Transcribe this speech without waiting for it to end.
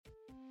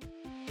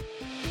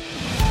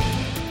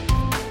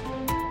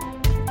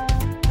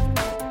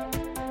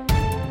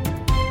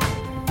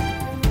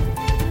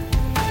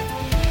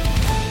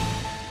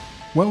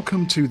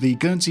Welcome to the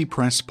Guernsey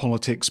Press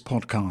Politics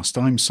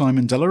Podcast. I'm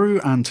Simon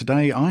Delarue, and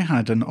today I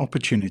had an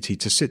opportunity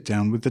to sit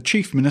down with the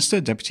Chief Minister,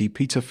 Deputy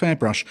Peter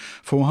Ferbrache,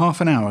 for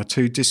half an hour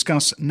to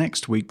discuss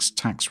next week's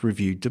tax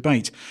review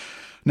debate.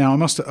 Now, I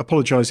must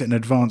apologise in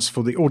advance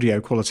for the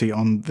audio quality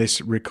on this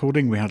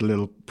recording. We had a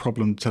little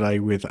problem today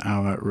with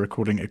our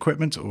recording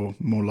equipment, or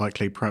more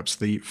likely perhaps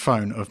the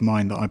phone of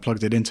mine that I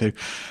plugged it into.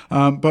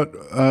 But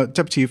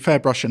Deputy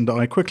Ferbrache and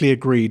I quickly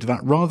agreed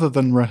that rather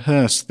than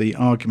rehearse the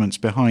arguments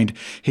behind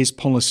his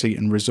Policy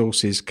and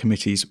Resources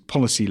Committee's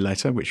policy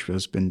letter, which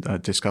has been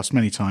discussed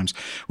many times,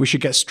 we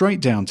should get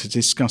straight down to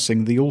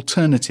discussing the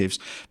alternatives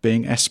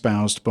being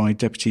espoused by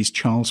Deputies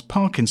Charles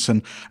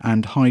Parkinson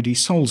and Heidi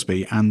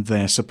Soulsby and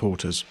their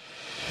supporters.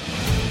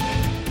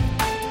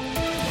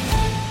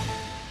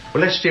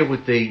 Well, let's deal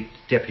with the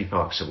Deputy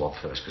Parkinson one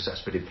first, because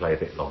that's been in play a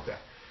bit longer.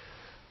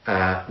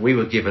 We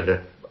were given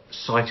a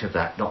sight of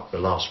that not the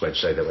last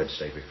Wednesday, the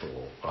Wednesday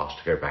before, asked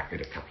to go back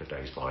in a couple of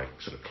days by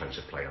sort of close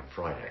of play on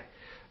Friday.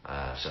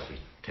 So it'll be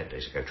 10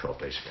 days ago, 12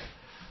 days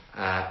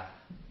ago.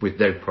 With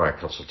no prior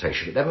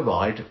consultation. But never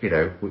mind,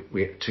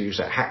 we, to use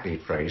that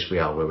hackneyed phrase, we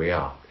are where we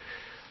are.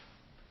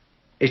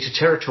 It's a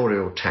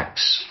territorial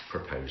tax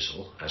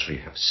proposal, as we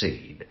have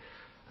seen.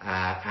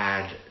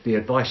 And the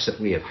advice that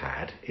we have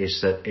had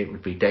is that it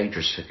would be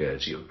dangerous for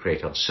Guernsey, it would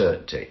create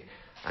uncertainty,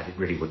 and it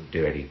really wouldn't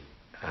do it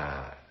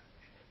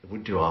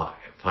wouldn't do our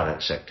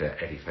finance sector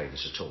any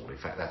favours at all. In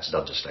fact, that's an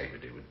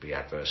understatement. It would be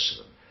adverse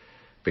to them,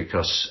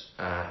 because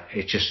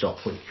it's just not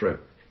put through.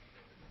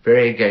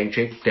 Very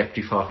engaging.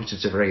 Deputy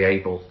Parkinson's a very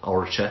able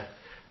orator.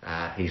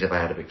 He's a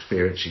man of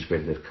experience. He's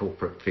been in the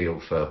corporate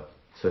field for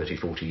 30,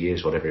 40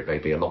 years, whatever it may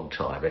be, a long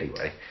time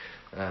anyway.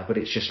 But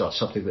it's just not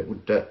something that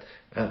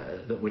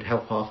would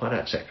help our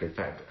finance sector. In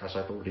fact, as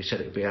I've already said,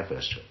 it would be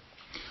adverse to it.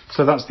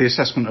 So that's the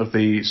assessment of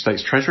the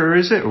State's Treasurer,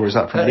 is it? Or is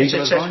that from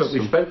legal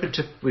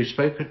advice? We've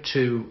spoken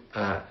to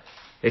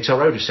it's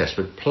our own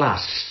assessment,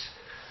 plus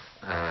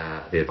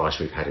the advice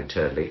we've had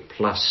internally,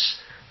 plus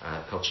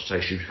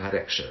consultation we've had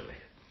externally.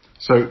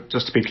 So,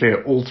 just to be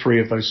clear, all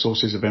three of those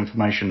sources of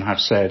information have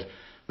said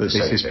that this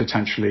is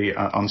potentially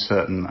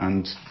uncertain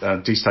and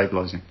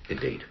destabilising.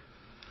 Indeed.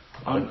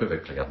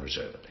 Unequivocally,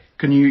 unreservedly.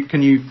 Can you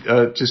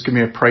just give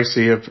me a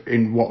précis of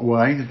in what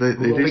way?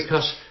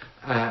 Because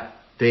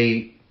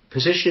the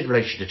position in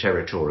relation to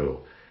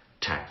territorial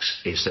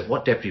tax is that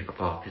what Deputy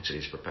Parkinson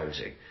is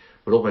proposing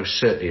will almost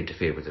certainly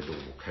interfere with the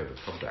normal code of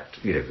conduct,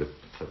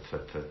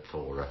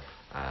 for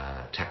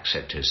tax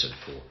centres and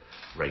for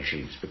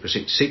regimes, because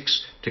it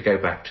seeks to go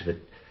back to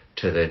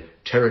the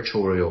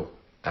territorial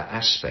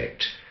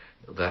aspect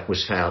that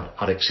was found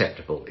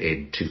unacceptable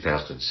in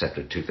 2007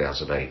 and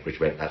 2008,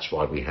 which meant that's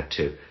why we had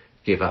to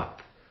give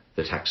up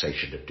the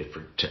taxation of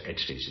different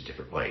entities in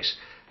different ways.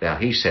 Now,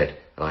 he said,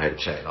 and I heard him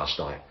say it last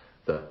night,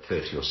 that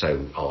 30 or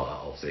so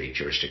of the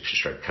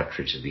jurisdictions,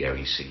 countries in the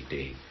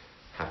OECD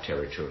have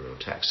territorial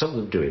tax. Some of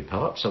them do in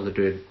part, some of them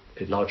do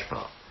in large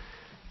part.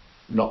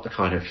 Not the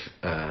kind of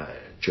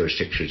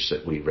jurisdictions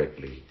that we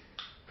regularly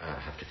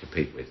have to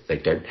compete with. They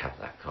don't have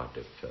that kind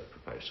of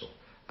proposal,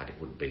 and it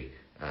wouldn't be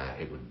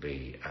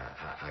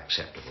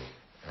acceptable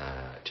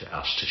to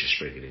us to just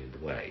bring it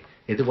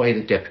in the way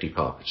that Deputy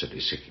Parkinson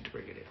is seeking to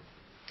bring it in.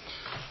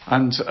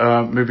 And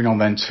moving on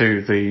then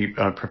to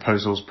the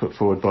proposals put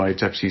forward by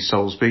Deputy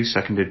Soulsby,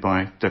 seconded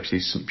by Deputy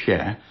St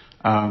Pierre.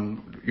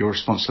 Your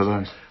response to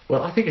those?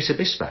 Well, I think it's a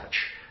mismatch.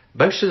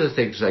 Most of the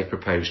things they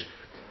proposed,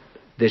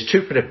 there's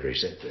two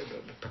preliminaries.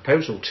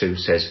 Proposal 2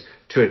 says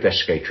 2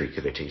 investigatory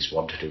committees,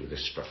 one to do with the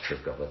structure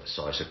of government, the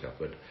size of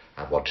government,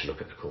 and one to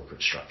look at the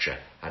corporate structure,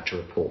 and to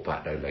report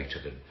back no later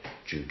than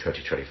June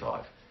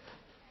 2025.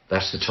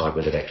 That's the time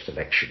when the next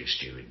election is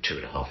due in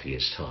 2.5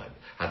 years' time.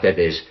 And then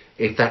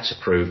if that's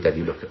approved, then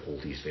you look at all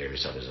these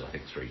various others, I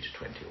think 3 to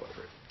 20 or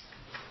whatever.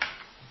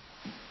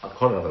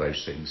 Quite a lot of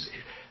those things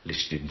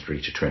listed in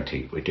 3 to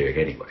 20 we're doing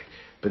anyway.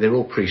 But they're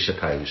all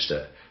presupposed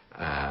that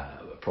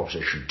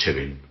Proposition 2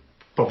 in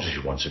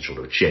Proposition 1's a sort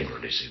of a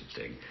generalism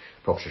thing.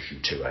 Proposition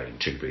 2A and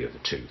 2B are the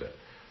two that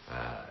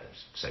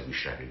say we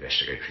should have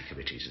investigatory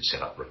committees and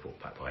set up a report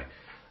back by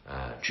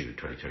June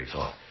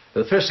 2025.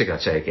 But the first thing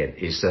I'd say again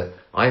is that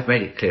I've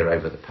made it clear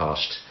over the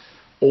past,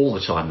 all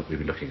the time that we've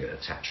been looking at a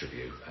tax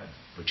review,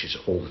 which is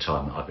all the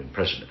time that I've been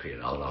president of P&R,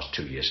 the last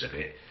 2 years of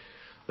it,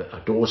 that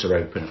our doors are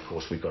open. Of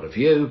course, we've got a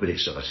view, but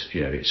it's not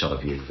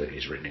a view that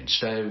is written in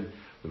stone.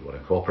 We want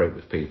to cooperate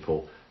with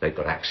people. They've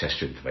got access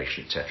to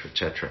information, etc.,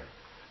 etc.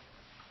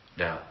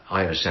 Now,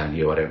 I understand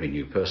you. I don't mean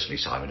you personally,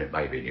 Simon. It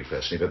may be you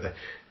personally, but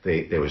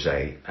there was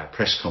a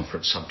press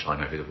conference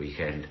sometime over the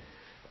weekend,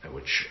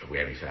 which we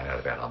only found out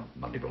about on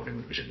Monday morning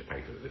when it was in the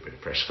paper that there'd been a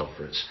press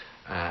conference.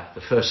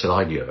 The first that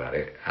I knew about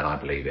it, and I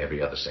believe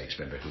every other States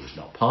member who was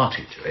not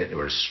party to it, there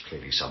were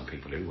clearly some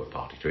people who were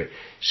party to it,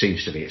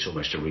 seems to me it's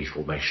almost a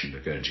reformation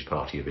of the Guernsey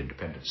Party of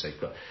Independence.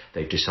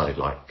 They've decided,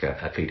 like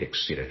a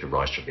phoenix, to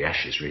rise from the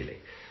ashes, really.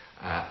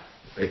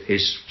 It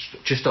is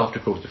just after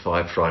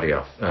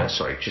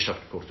 5:15 just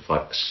after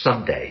 5:15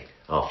 Sunday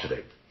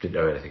afternoon. Didn't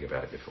know anything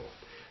about it before.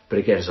 But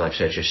again, as I've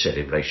just said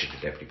in relation to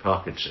Deputy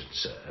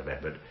Parkinson's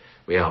amendment,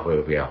 we are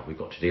where we are. We've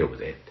got to deal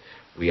with it.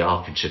 We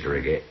are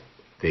considering it.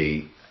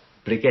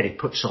 But again,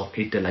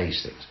 it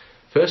delays things.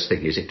 First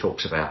thing is it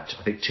talks about,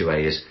 I think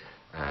 2A is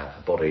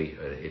a body,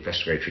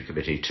 investigatory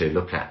committee to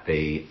look at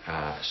the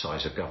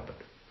size of government.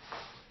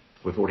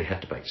 We've already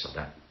had debates on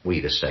that.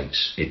 We, the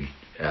states, in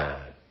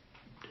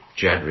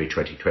January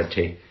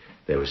 2020,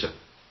 there was a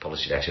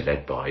policy letter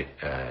led by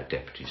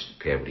Deputy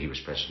Pierre when he was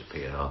president of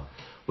PNR.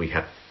 We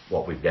had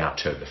what we've now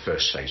termed the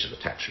first phase of the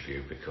tax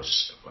review,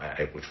 because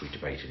which we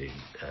debated in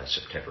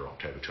September,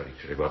 October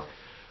 2021,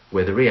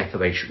 where the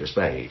reaffirmation was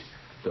made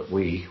that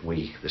we,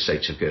 the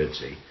states of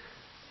Guernsey,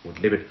 would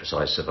limit the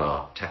size of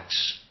our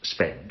tax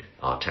spend,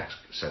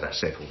 so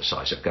that's therefore the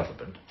size of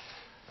government,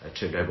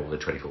 to no more than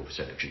 24%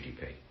 of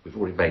GDP. We've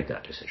already made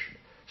that decision.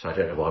 So I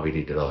don't know why we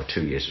need another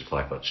 2 years and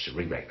 5 months to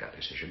remake that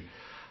decision.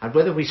 And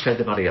whether we spend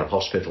the money on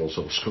hospitals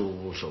or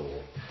schools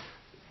or,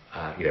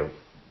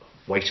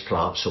 waste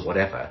plants or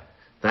whatever,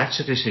 that's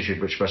a decision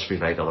which must be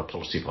made on a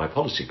policy by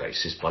policy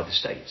basis by the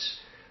states.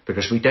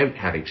 Because we don't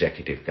have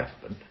executive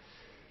government.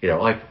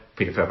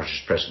 Peter Ferbrache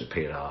is president of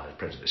PNR and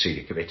president of the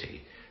senior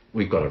committee.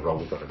 We've got a role,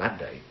 we've got a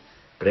mandate.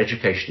 But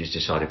education is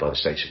decided by the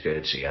states of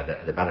Guernsey, and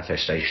the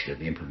manifestation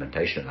and the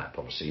implementation of that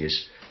policy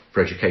is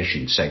for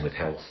education, same with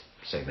health,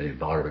 same with the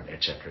environment,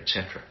 etc.,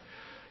 etc.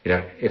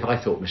 If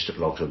I thought Mr.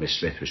 Bloggs or Miss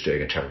Smith was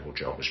doing a terrible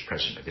job as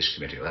president of this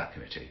committee or that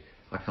committee,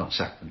 I can't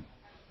sack them.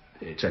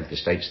 It's only the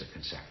states that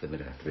can sack them,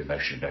 and it have to be a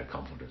motion of no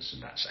confidence,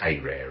 and that's A,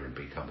 rare, and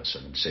B,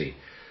 cumbersome, and C,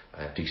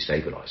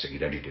 destabilising.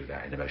 You'd only do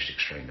that in the most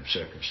extreme of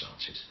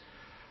circumstances.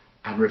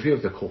 And review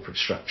of the corporate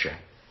structure,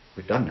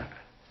 we've done that.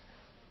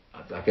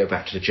 I go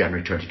back to the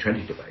January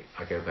 2020 debate.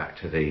 I go back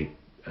to the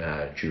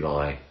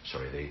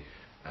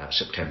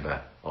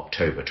September,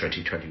 October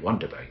 2021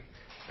 debate.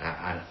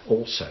 And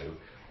also,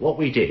 what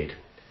we did,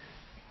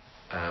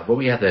 when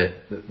we had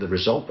the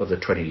result of the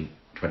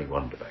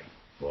 2021 debate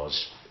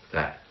was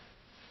that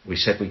we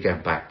said we'd go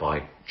back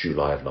by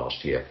July of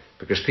last year,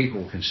 because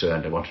people were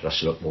concerned. They wanted us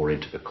to look more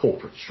into the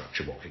corporate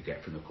structure, what we could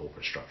get from the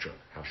corporate structure,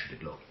 how should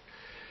it look.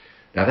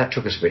 Now that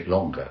took us a bit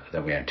longer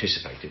than we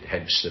anticipated,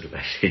 hence the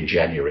debate in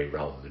January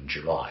rather than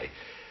July,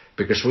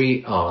 because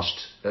we asked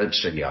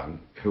Ernst & Young,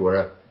 who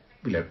are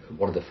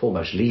one of the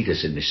foremost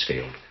leaders in this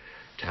field,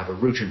 to have a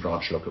root and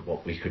branch look at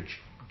what we could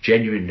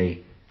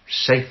genuinely,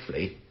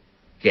 safely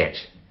get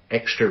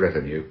extra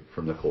revenue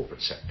from the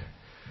corporate sector.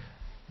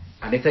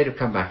 And if they'd have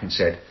come back and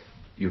said,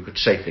 you could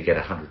safely get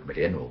 100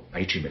 million or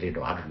 80 million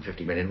or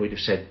 150 million, we'd have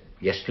said,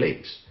 yes,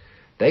 please.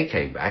 They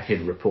came back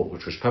in a report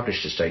which was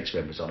published to states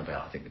members on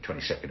about, I think, the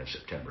 22nd of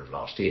September of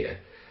last year,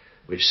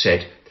 which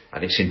said,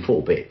 and it's in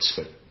 4 bits,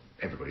 but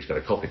everybody's got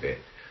a copy of it,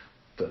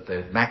 that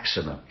the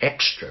maximum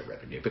extra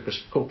revenue,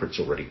 because corporates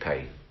already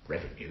pay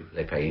revenue,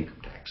 they pay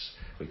income tax.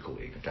 We call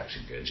it income tax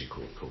in Guernsey,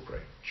 call it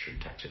corporation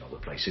tax in other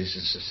places.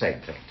 It's the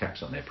same thing,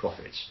 tax on their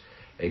profits.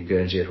 In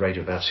Guernsey at a rate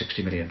of about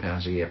 £60 million a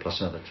year,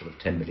 plus another sort of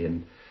 10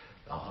 million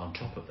on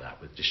top of that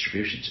with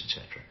distributions,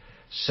 etc.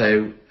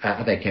 So,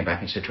 and they came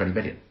back and said 20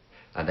 million.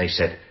 And they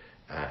said,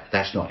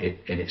 that's not it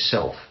in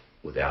itself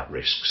without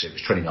risks. It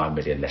was 29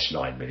 million less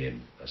 9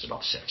 million as an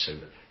offset, so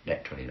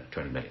net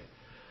 20 million.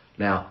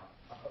 Now,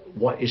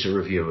 what is a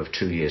review of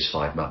 2 years,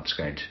 5 months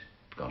going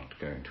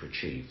to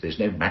achieve? There's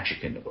no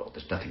magic in the world.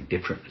 There's nothing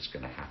different that's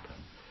going to happen.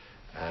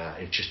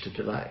 It's just a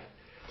delay.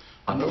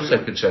 I'm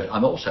also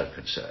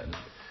concerned.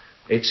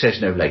 It says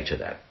no later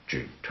than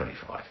June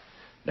 25.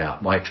 Now,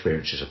 my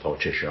experience as a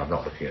politician, I'm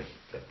not looking at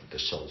the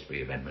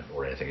Salisbury Amendment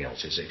or anything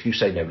else, is if you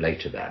say no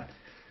later than,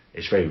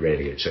 it's very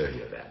rarely it's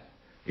earlier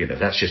than.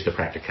 That's just the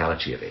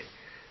practicality of it.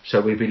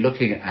 So we'd be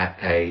looking at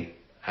a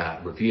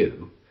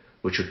review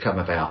which would come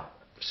about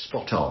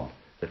spot on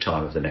the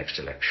time of the next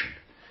election,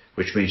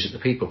 which means that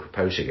the people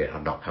proposing it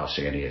are not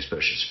casting any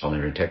aspersions upon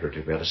their integrity.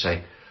 We'll be able to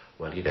say,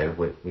 well,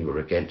 we were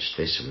against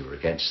this and we were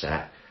against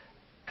that,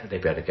 and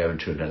they'd be able to go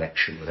into an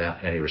election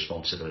without any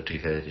responsibility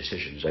for their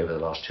decisions over the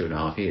last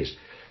 2.5 years.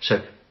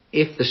 So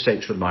if the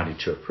states were minded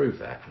to approve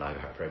that, and I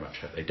very much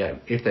hope they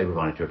don't, if they were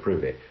minded to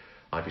approve it,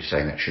 I'd be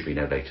saying that should be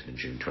no later than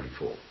June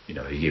 24,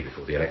 a year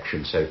before the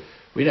election. So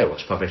we know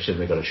what's published and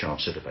we've got a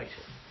chance to debate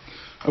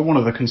it. One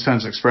of the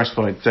concerns expressed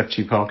by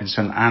Deputy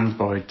Parkinson and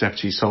by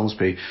Deputy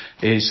Soulsby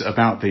is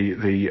about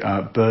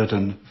the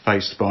burden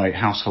faced by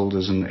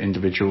householders and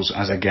individuals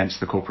as against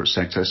the corporate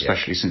sector,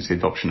 especially since the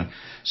adoption of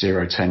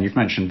 010. You've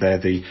mentioned there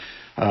the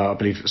I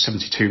believe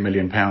 £72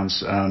 million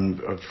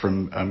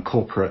from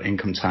corporate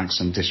income tax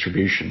and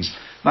distributions.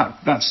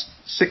 That's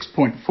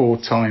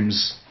 6.4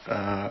 times.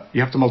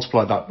 You have to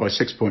multiply that by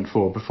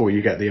 6.4 before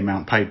you get the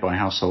amount paid by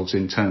households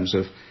in terms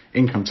of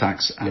income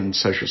tax and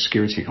social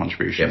security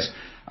contributions.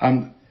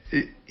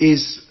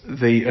 Is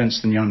the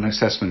Ernst & Young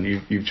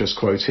assessment you've just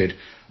quoted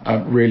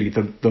really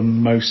the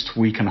most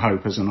we can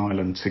hope as an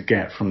island to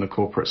get from the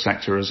corporate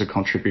sector as a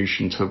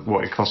contribution to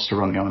what it costs to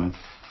run the island?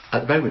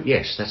 At the moment,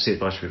 yes, that's the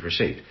advice we've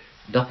received.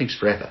 Nothing's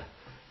forever,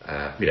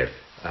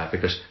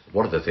 because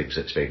one of the things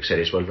that's being said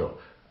is, well, look,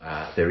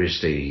 there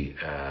is the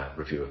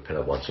review of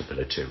Pillar 1 to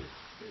Pillar 2,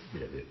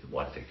 the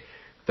wider thing.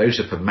 those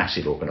are for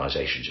massive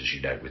organisations, as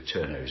you know, with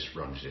turnovers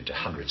running into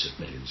hundreds of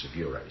millions of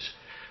euros.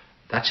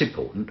 That's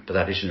important, but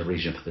that isn't a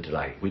reason for the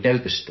delay. We know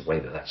this the way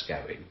that that's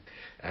going.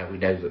 We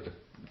know that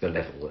the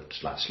level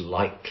that's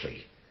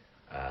likely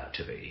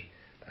to be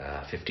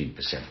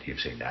 15%. You've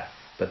seen that,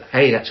 but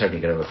A, that's only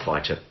going to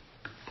apply to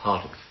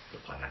part of the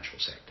financial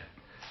sector,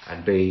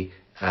 and B,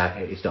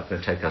 it's not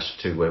going to take us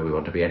to where we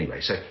want to be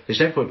anyway. So there's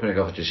no point putting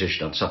off a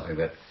decision on something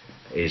that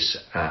is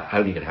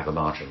only going to have a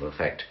marginal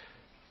effect,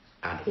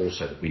 and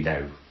also that we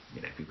know,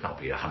 you can't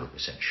be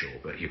 100% sure,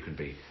 but you can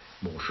be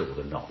more sure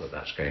than not that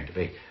that's going to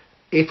be.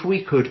 If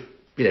we could,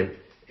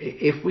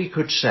 if we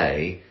could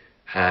say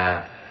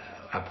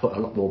and put a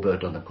lot more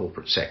burden on the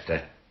corporate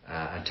sector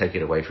and take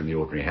it away from the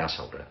ordinary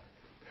householder,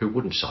 who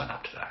wouldn't sign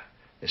up to that?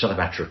 It's not a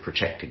matter of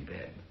protecting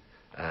them.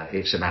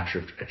 It's a matter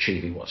of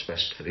achieving what's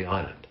best for the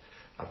island.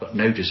 I've got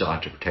no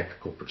desire to protect the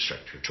corporate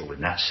sector at all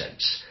in that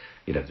sense.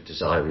 The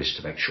desire is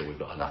to make sure we've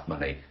got enough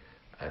money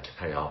to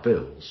pay our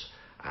bills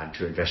and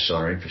to invest in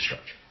our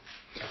infrastructure.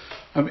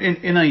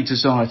 In a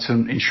desire to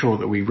ensure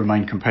that we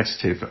remain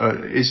competitive,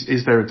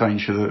 is there a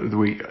danger that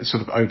we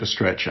sort of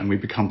overstretch and we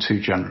become too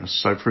generous?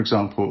 So, for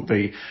example,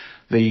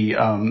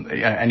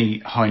 any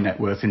high net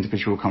worth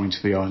individual coming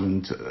to the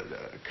island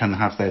can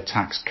have their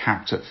tax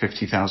capped at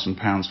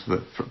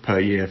 £50,000 per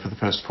year for the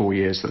first 4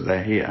 years that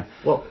they're here.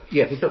 Well,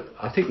 yeah,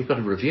 I think we've got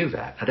to review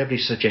that. I don't be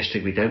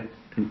suggesting we don't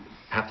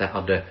have that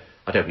under.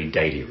 I don't mean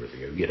daily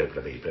review, you know what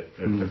I mean,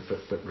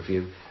 but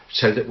review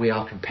so that we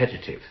are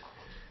competitive.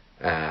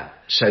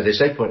 So there's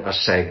no point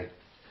us saying,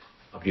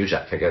 I've used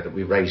that figure, that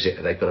we raise it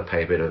and they've got to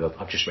pay a bit of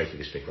I'm just making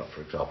this figure up,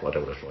 for example. I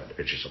don't want to throw out the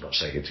pictures, I'm not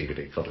saying it's even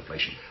in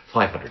contemplation.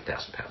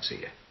 £500,000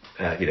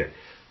 a year.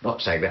 Not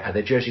saying that. And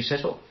then Jersey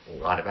says, all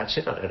right, that's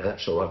it.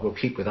 That's all right. We'll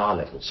keep with our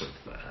levels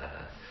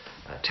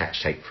of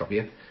tax take from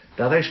you.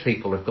 Now, those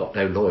people have got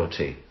no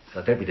loyalty.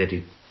 I don't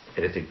mean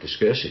anything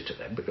discursive to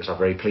them, because I'm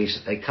very pleased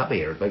that they come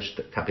here, and most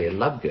that come here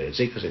love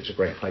Guernsey because it's a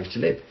great place to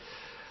live.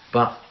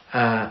 But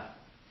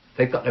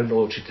they've got no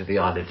loyalty to the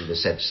island in the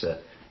sense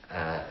that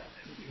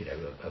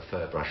a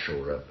Fairbrush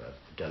or a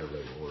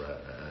Delarue or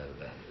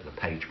a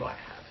Page might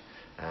have.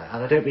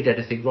 And I don't mean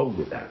anything wrong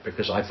with that,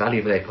 because I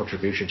value their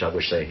contributions. I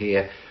wish they're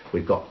here.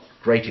 We've got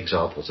great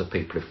examples of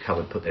people who've come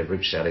and put their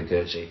roots down in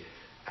Guernsey,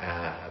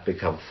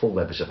 become full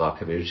members of our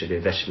community and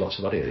invested lots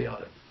of money in the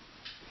island.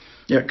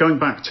 Yeah, going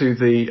back to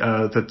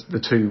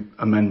the two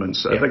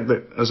amendments, I think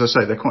that, as I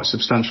say, they're quite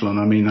substantial, and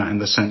I mean that in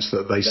the sense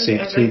that they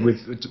seek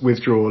to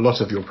withdraw a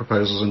lot of your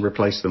proposals and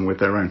replace them with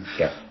their own.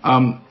 Yeah.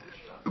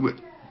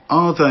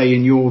 Are they,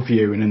 in your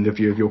view and in the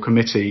view of your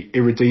committee,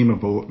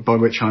 irredeemable, by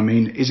which I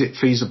mean, is it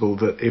feasible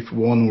that if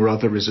one or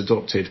other is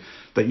adopted,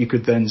 that you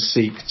could then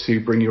seek to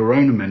bring your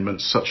own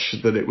amendments such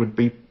that it would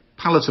be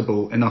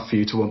palatable enough for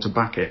you to want to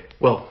back it?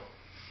 Well,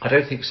 I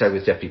don't think so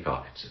with Deputy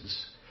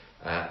Parkinson's,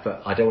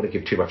 but I don't want to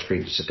give too much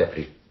credence to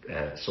Deputy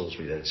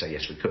Salisbury and say,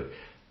 yes, we could.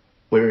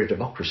 We're a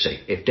democracy.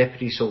 If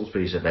Deputy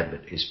Salisbury's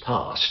amendment is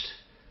passed,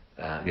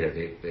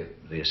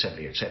 the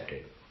Assembly accept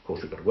it, of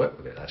course we've got to work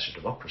with it. That's a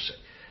democracy.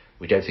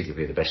 We don't think it would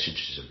be in the best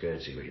interests of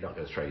Guernsey, but you're not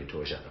going to throw your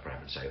toys out the pram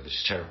and say, this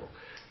is terrible.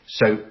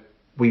 So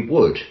we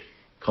would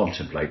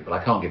contemplate, but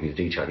I can't give you the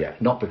detail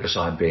yet, not because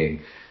I'm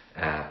being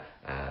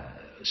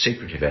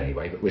secretive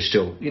anyway, but we're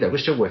still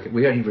working.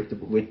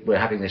 We're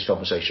having this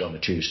conversation on the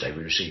Tuesday.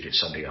 We received it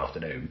Sunday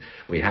afternoon.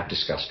 We have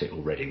discussed it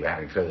already. We're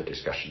having further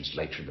discussions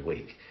later in the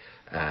week,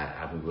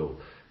 and we will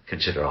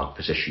consider our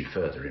position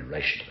further in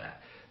relation to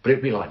that. But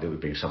it'd be like there would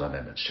be some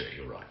amendments to it,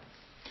 you're right.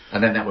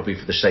 And then that would be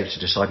for the states to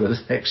decide whether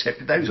they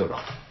accepted those or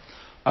not.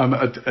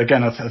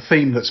 Again, a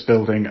theme that's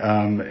building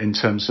in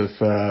terms of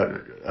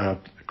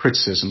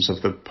criticisms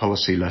of the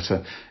policy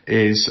letter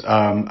is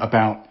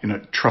about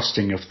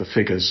trusting of the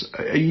figures.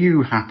 Are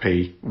you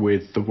happy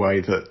with the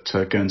way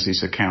that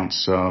Guernsey's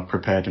accounts are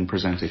prepared and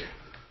presented?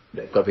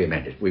 They've got to be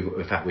amended.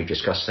 In fact, we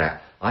discussed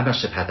that. I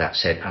must have had that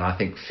said, and I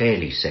think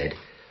fairly said,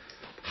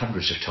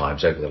 hundreds of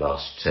times over the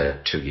last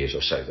 2 years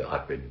or so that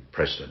I've been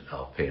president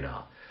of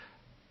P&R.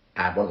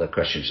 And one of the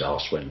questions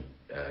asked when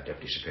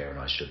Deputy Superior and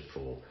I stood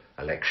for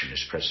election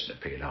as president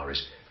of P&R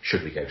is,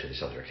 should we go to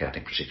this other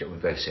accounting procedure? We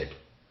both said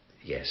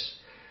yes.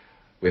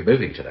 We're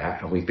moving to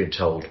that, and we've been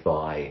told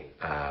by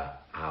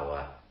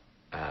our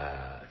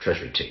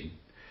Treasury team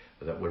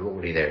that we're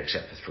already there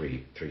except for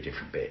three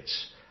different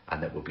bits,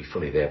 and that we'll be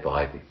fully there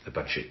by the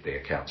budget, the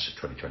accounts of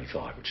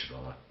 2025, which is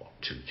another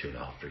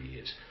 2.5, 3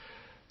 years.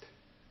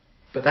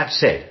 But that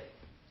said,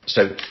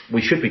 so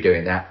we should be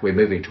doing that. We're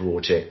moving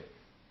towards it.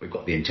 We've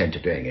got the intent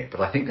of doing it, but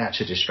I think that's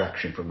a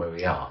distraction from where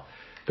we are,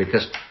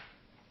 because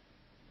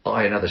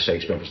I and other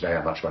states members know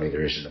how much money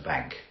there is in the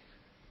bank.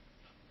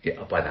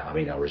 Yeah, by that I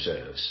mean our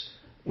reserves.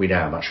 We know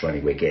how much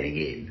money we're getting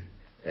in.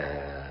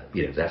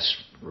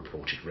 That's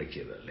reported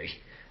regularly.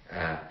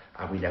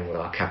 And we know what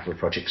our capital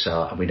projects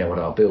are, and we know what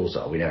our bills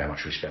are. We know how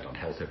much we spend on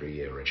health every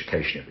year or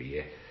education every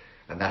year.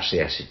 And that's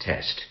the acid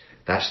test.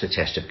 That's the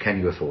test of, can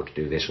you afford to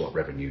do this? What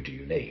revenue do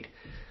you need?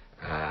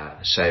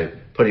 So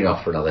putting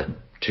off for another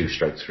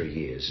 2-3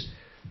 years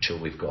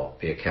till we've got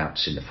the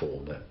accounts in the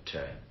form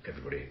that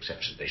everybody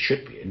accepts that they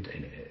should be in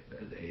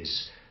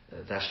is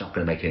that's not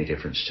going to make any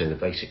difference to the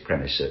basic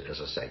premise that,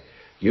 as I say,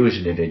 you as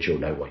an individual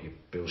know what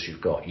bills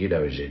you've got. You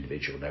know as an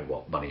individual know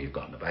what money you've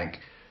got in the bank.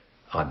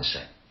 I'm the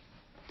same.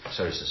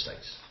 So is the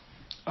states.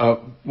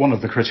 One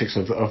of the critics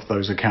of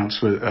those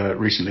accounts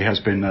recently has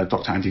been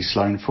Dr. Andy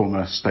Sloan,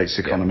 former States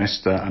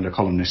economist and a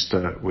columnist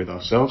with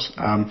ourselves.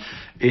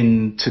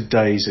 In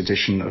today's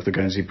edition of the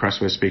Guernsey Press,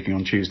 we're speaking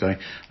on Tuesday,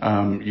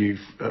 you've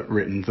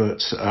written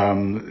that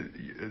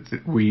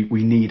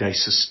we need a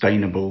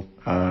sustainable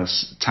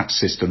tax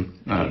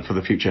system for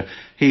the future.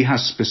 He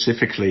has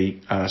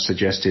specifically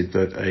suggested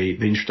that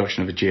the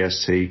introduction of a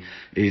GST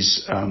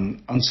is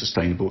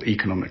unsustainable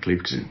economically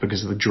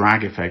because of the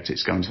drag effect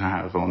it's going to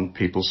have on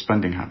people's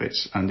spending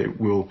habits, and it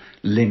will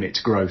limit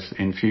growth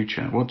in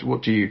future.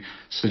 What do you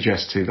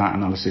suggest to that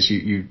analysis?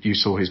 You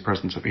saw his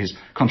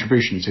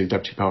contribution to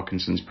Deputy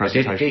Parkinson's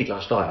presentation. I did indeed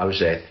last night. I was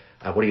there.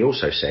 What he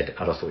also said,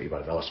 and I thought you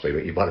might have asked me,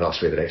 but you might have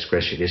asked me the next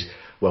question is,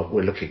 well,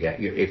 we're looking at,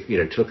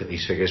 to look at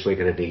these figures, we're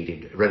going to need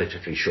in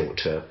relatively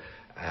short term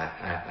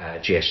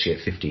GST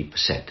at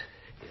 15%.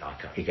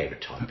 He gave a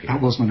time period.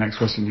 That was my next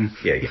question.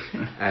 Yeah.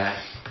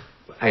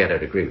 A, I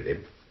don't agree with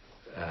him.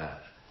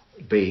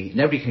 B,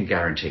 nobody can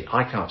guarantee.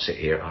 I can't sit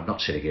here. I'm not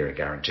sitting here and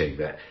guaranteeing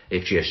that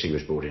if GST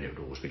was brought in, it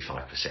would always be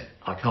 5%.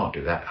 I can't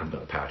do that. I haven't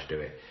got the power to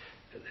do it.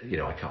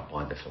 I can't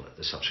bind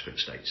the subsequent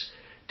states.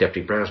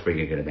 Deputy Brown's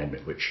bringing an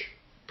amendment which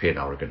P&R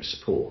are going to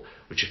support,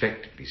 which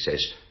effectively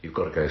says you've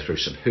got to go through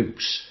some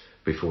hoops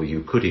before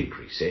you could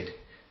increase it.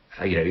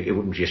 It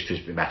wouldn't just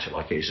be a matter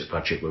like it is at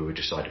budget where we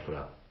decide to put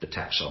up the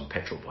tax on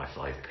petrol by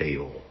 5p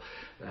or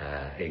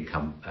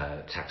income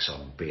tax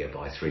on beer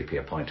by 3p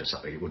a pint or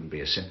something. It wouldn't be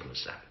as simple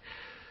as that.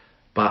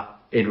 But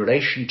in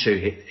relation to,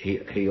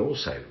 he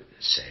also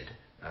said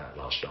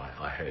last night,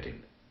 I heard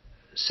him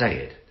say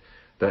it,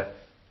 that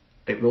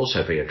it will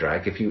also be a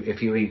drag if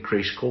you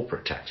increase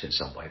corporate tax in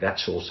some way.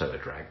 That's also a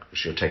drag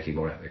because you're taking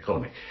more out of the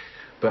economy.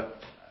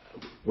 But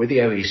with the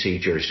OEC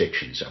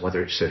jurisdictions,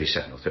 whether it's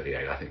 37 or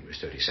 38, I think it was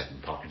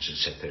 37, Parkinson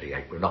said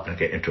 38, we're not going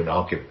to get into an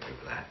argument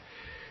over that.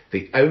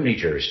 The only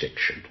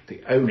jurisdiction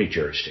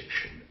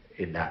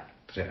in that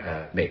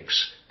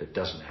mix that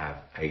doesn't have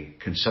a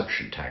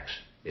consumption tax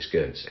is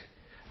Guernsey.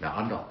 Now,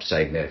 I'm not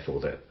saying, therefore,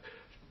 that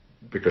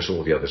because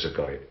all the others have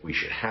got it, we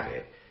should have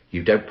it.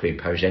 You don't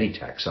impose any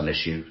tax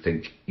unless you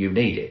think you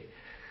need it.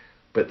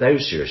 But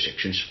those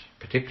jurisdictions,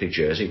 particularly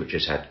Jersey, which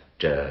has had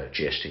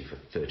GST for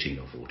 13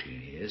 or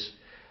 14 years,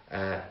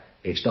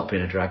 it's not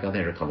been a drag on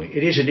their economy.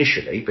 It is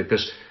initially,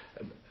 because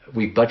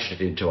we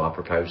budgeted into our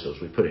proposals,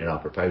 we put it in our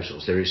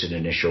proposals, there is an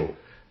initial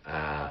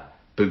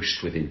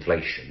boost with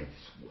inflation.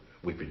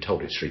 We've been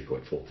told it's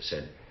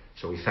 3.4%,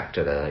 so we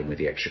factor that in with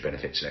the extra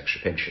benefits and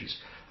extra pensions.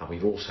 And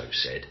we've also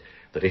said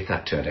that if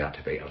that turned out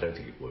to be, I don't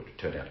think it would,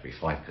 turn out to be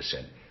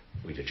 5%,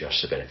 we'd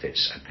adjust the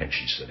benefits and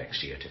pensions for the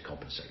next year to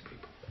compensate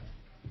people.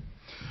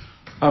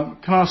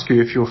 Can I ask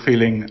you if you're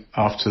feeling,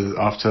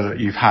 after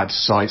you've had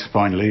sight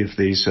finally of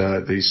these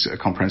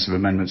comprehensive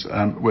amendments,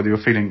 whether you're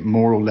feeling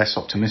more or less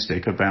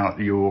optimistic about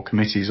your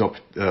committee's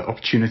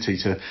opportunity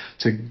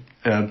to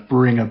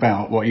bring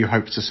about what you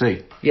hope to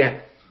see? Yeah.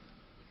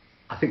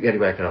 I think the only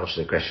way I can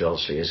answer the question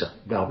honestly is,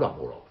 no, I'm not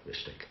more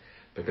optimistic,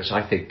 because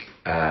I think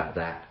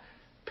that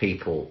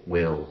people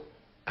will,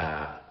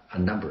 a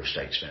number of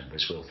states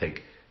members will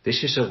think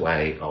this is a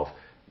way of,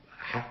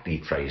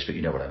 hackneyed phrase, but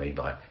you know what I mean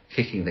by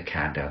kicking the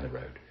can down the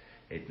road.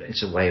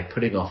 It's a way of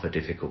putting off a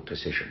difficult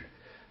decision,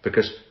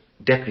 because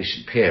Deputy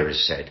St Pierre has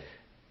said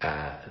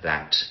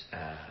that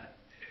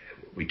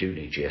we do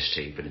need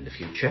GST, but in the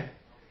future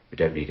we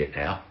don't need it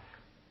now.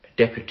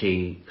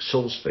 Deputy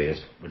Salisbury,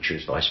 when she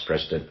was Vice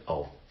President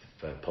of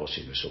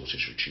Policy and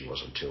Resources, which she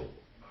was until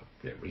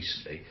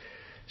recently,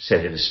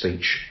 said in a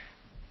speech,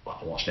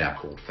 what's now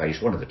called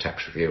Phase 1 of the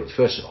tax review,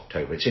 the 1st of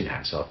October, it's in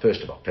Hansard,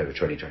 1st of October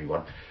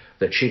 2021,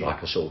 that she,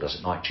 like us all,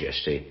 doesn't like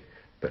GST,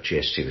 but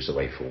GST was the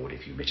way forward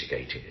if you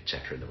mitigate it,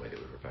 etc., in the way that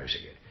we're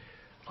proposing it.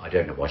 I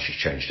don't know why she's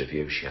changed her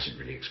view. She hasn't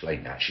really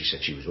explained that. She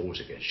said she was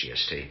always against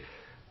GST.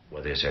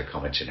 Well, there's her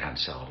comments in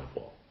Hansard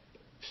of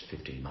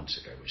 15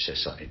 months ago, which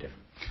says something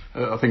different.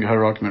 I think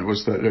her argument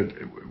was that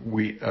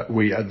we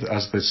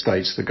as the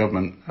states, the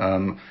government,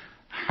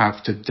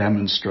 have to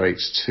demonstrate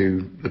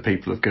to the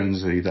people of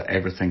Guernsey that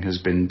everything has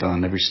been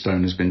done, every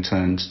stone has been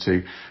turned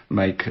to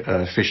make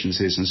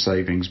efficiencies and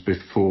savings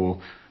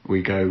before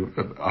we go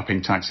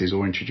upping taxes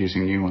or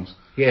introducing new ones.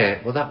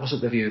 Yeah, well, that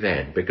wasn't the view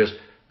then, because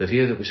the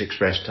view that was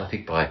expressed, I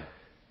think, by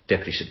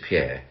Deputy St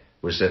Pierre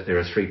was that there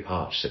are three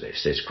parts to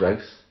this. There's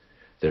growth,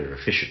 there are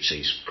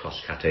efficiencies,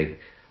 cost cutting,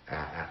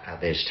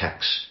 and there's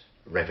tax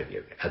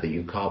revenue, and that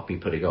you can't be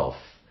putting off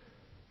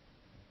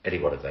any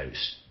one of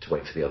those to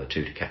wait for the other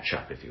two to catch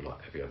up, if you like,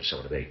 if you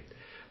understand what I mean.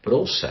 But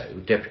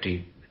also,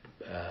 Deputy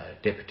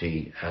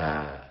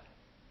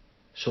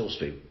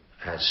Salisbury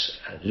has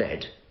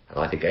led, and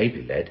I think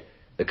ably led,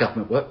 the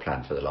government work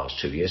plan for the last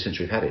 2 years since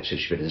we've had it.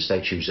 Since she's been in the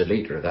state, she was the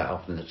leader of that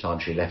up from the time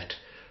she left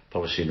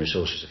Policy and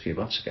Resources a few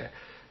months ago.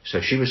 So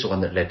she was the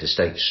one that led the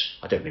states.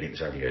 I don't mean it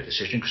was only her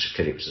decision, because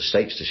clearly it was the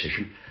state's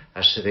decision,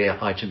 as to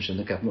the items in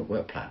the government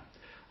work plan.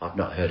 I've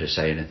not heard her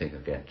say anything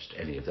against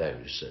any of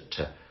those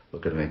that were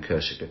going to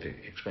incur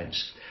significant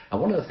expense.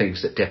 And one of the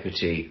things that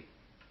Deputy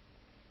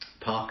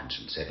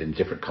Parkinson said in a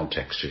different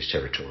context to his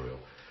territorial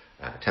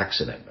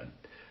tax amendment,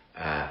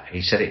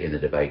 he said it in the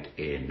debate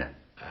in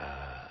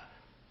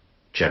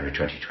January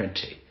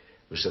 2020,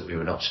 was that we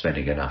were not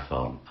spending enough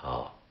on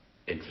our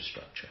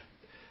infrastructure.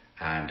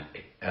 And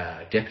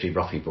Deputy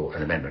Roffey brought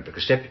an amendment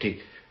because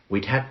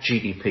we'd had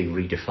GDP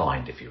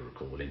redefined, if you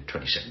recall, in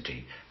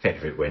 2017.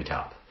 Effectively, it went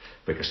up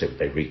because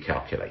they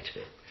recalculated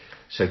it.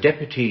 So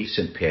Deputy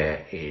St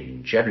Pierre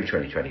in January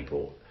 2020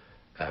 brought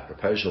a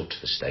proposal to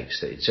the states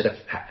that instead of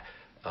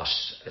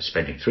us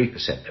spending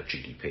 3% of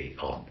GDP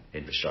on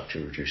infrastructure,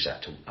 reduce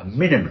that to a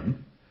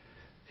minimum,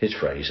 his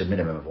phrase, a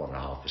minimum of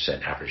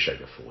 1.5% averaged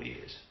over 4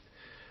 years.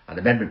 An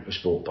amendment was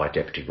brought by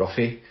Deputy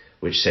Roffey,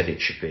 which said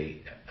it should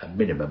be a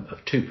minimum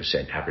of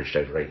 2% averaged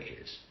over 8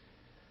 years.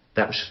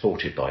 That was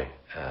supported by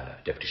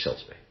Deputy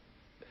Salisbury.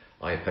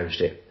 I opposed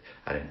it,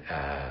 and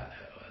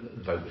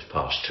the vote was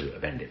passed to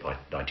amend it by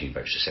 19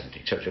 votes to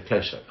 17. So it was a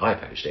close vote. I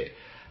opposed it,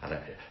 and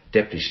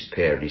Deputy St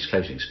Pierre in his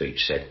closing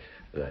speech said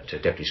that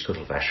Deputy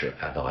Scuttlefasher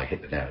and I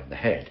hit the nail on the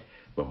head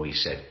when we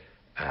said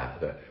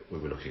that we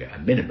were looking at a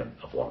minimum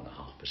of 1.5%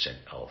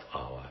 of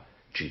our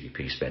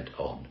GDP spent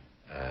on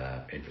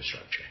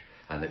infrastructure,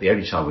 and that the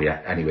only time we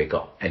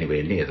got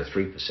anywhere near the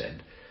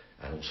 3%,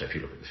 and also if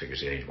you look at the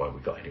figures, the only time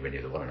we got anywhere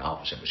near the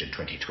 1.5% was in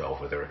 2012,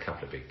 where there were a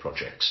couple of big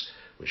projects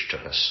which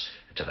took us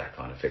to that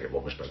kind of figure.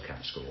 One was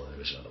Brockham School, and there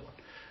was another one.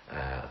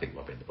 I think it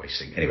might have been the waste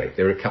thing. Anyway,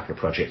 there were a couple of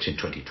projects in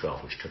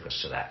 2012 which took us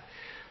to that.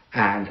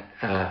 And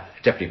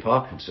Deputy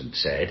Parkinson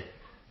said,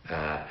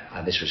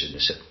 and this was in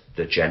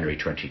the January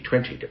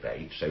 2020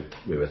 debate, so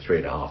we were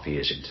 3.5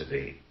 years into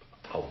the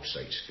old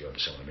states, if you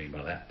understand what I mean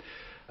by that,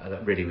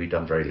 that really we'd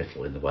done very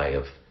little in the way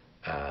of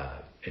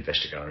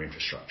investing in our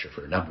infrastructure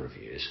for a number of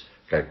years,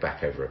 going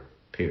back over a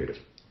period of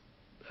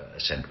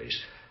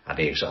assemblies. And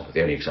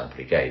the only example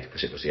he gave,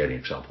 because it was the only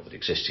example that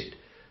existed,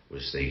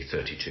 was the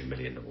 32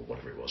 million or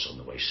whatever it was on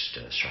the waste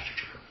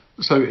strategy.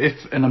 So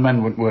if an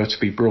amendment were to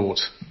be brought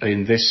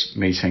in this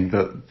meeting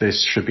that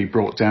this should be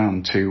brought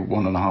down to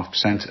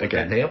 1.5%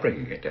 again. They are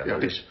bringing it down.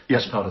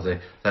 That's part of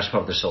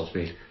the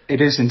Salisbury.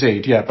 It is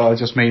indeed, yeah, but I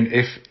just mean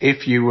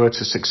if you were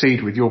to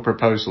succeed with your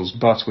proposals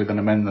but with an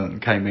amendment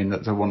that came in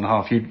at the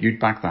 1.5%, you'd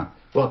back that.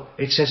 Well,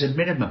 it says a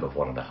minimum of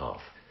 1.5%.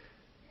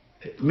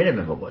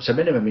 Minimum of what? So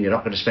minimum, you're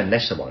not going to spend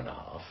less than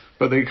 1.5%.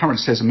 But the current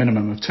says a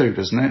minimum of 2%,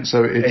 doesn't it?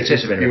 So it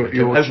says a minimum of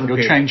 2%.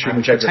 You're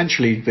changing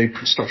potentially the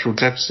structural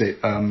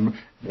deficit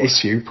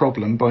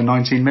problem by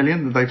 19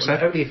 million that they've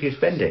said. Only if you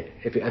spend it.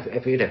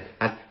 If you don't.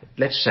 And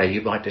let's say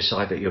you might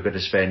decide that you're going to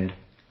spend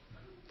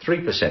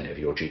 3% of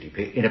your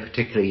GDP in a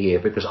particular year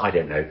because, I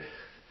don't know,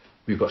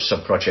 we've got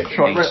some project.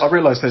 Sure, I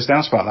realise there's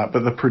doubts about that,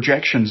 but the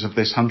projections of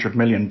this 100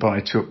 million by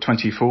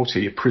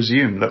 2040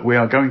 presume that we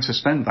are going to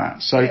spend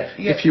that. So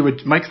if you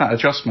would make that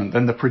adjustment,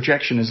 then the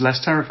projection is less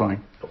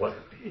terrifying. Well,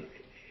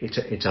 it's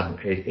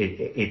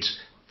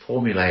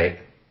formulaic.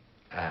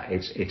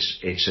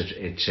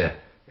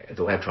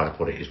 The way I'm trying to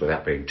put it is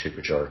without being too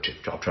pejorative.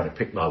 I'm trying to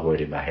pick my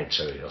word in my head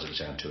so it doesn't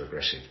sound too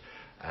aggressive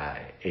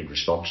in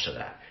response to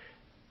that.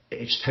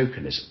 It's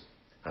tokenism.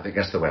 I think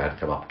that's the way I'd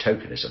come up,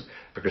 tokenism,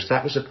 because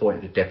that was the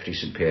point that Deputy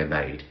St Pierre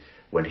made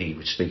when he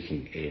was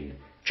speaking in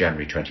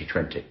January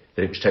 2020,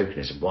 that it was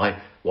tokenism.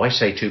 Why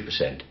say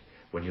 2%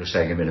 when you're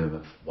saying a minimum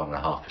of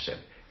 1.5%?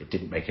 It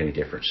didn't make any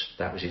difference.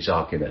 That was his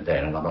argument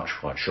then, and I'm not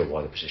quite sure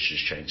why the position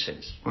has changed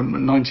since. Well,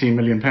 £19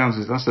 million,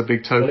 that's a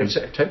big token. Well, it's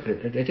a token.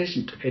 It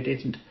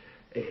isn't.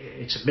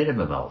 It's a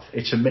minimum of.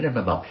 It's a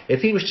minimum of. If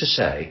he was to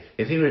say,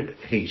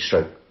 he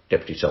stroke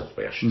Deputy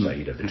Salisbury, I should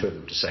say, the two of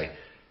them to say,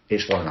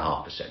 it's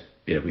 1.5%.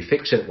 We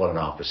fix it at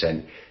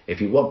 1.5%.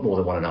 If you want more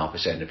than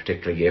 1.5% in a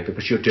particular year,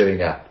 because you're doing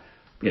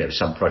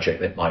some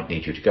project that might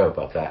need you to go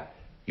above that,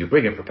 you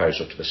bring a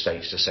proposal to the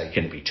states to say,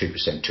 can it be 2%,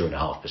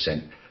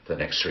 2.5% for the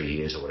next 3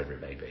 years or whatever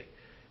it may be.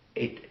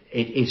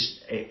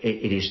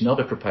 It is not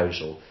a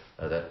proposal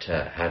that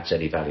has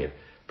any value.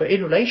 But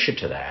in relation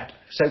to that,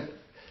 so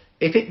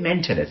if it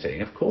meant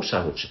anything, of course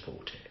I would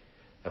support it.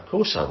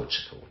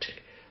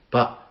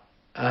 But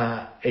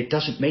it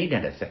doesn't mean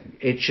anything.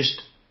 It's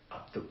just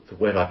the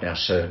word I've now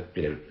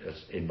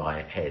in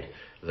my head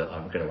that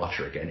I'm going to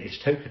utter again, it's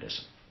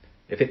tokenism.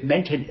 If it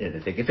meant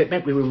anything, if it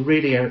meant we were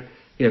really,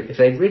 if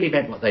they really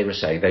meant what they were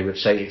saying, they would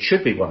say it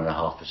should be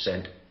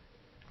 1.5%,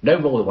 no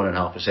more than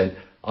 1.5%,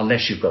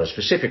 unless you've got a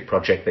specific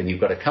project, then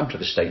you've got to come to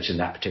the States in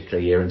that particular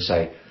year and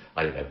say,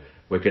 I don't know,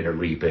 we're going to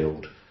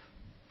rebuild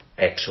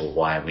X or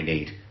Y and we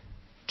need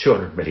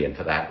 200 million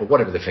for that, or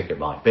whatever the figure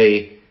might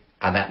be,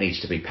 and that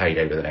needs to be paid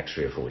over the next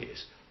 3 or 4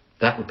 years.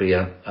 That would be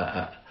a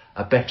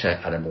better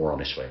and a more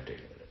honest way of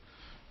dealing with it.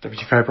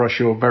 Deputy Fairbrush,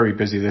 you're very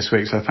busy this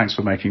week, so thanks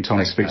for making time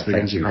to speak to the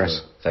Guernsey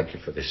Press. Thank you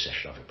for this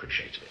session. I've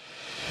appreciated it.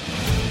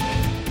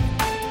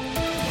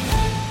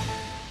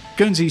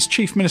 Guernsey's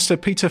Chief Minister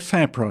Peter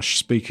Ferbrache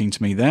speaking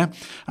to me there.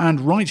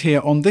 And right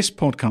here on this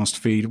podcast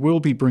feed,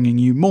 we'll be bringing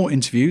you more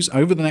interviews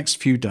over the next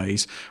few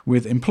days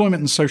with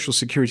Employment and Social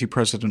Security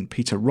President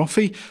Peter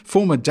Roffey,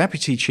 former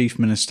Deputy Chief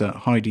Minister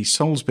Heidi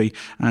Soulsby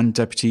and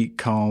Deputy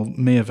Carl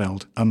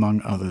Meerveld,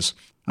 among others.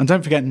 And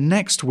don't forget,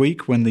 next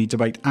week, when the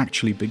debate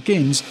actually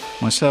begins,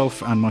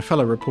 myself and my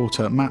fellow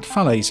reporter Matt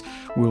Fallais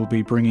will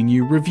be bringing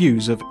you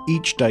reviews of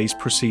each day's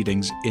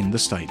proceedings in the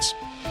States.